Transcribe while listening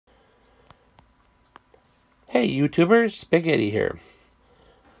Hey YouTubers, Big Eddie here.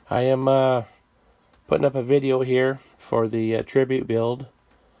 I am putting up a video here for the tribute build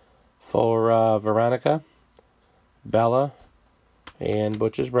for Veronica, Bella, and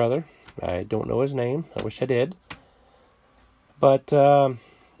Butch's brother. I don't know his name. I wish I did. But,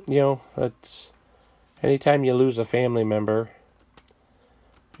 it's anytime you lose a family member,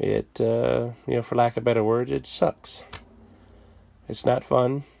 it, for lack of better words, it sucks. It's not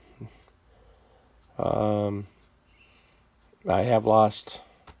fun. I have lost,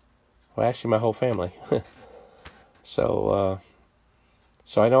 well, actually my whole family. So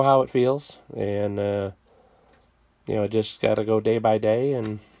I know how it feels, and just got to go day by day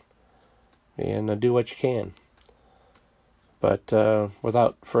and do what you can. But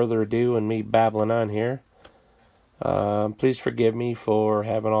without further ado and me babbling on here, please forgive me for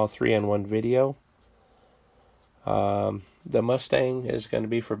having all three in one video. The Mustang is going to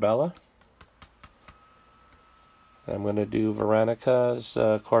be for Bella. I'm going to do Veronica's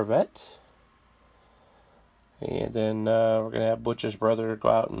Corvette. And then we're going to have Butch's brother go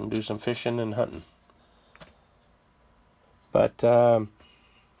out and do some fishing and hunting. But,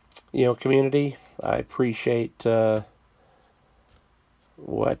 community, I appreciate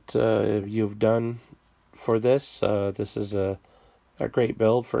what you've done for this. This is a great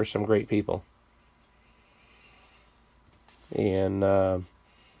build for some great people. And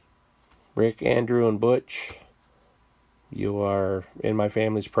Rick, Andrew, and Butch, you are in my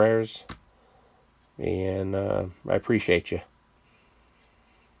family's prayers, and I appreciate you.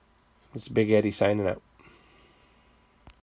 It's Big Eddie signing out.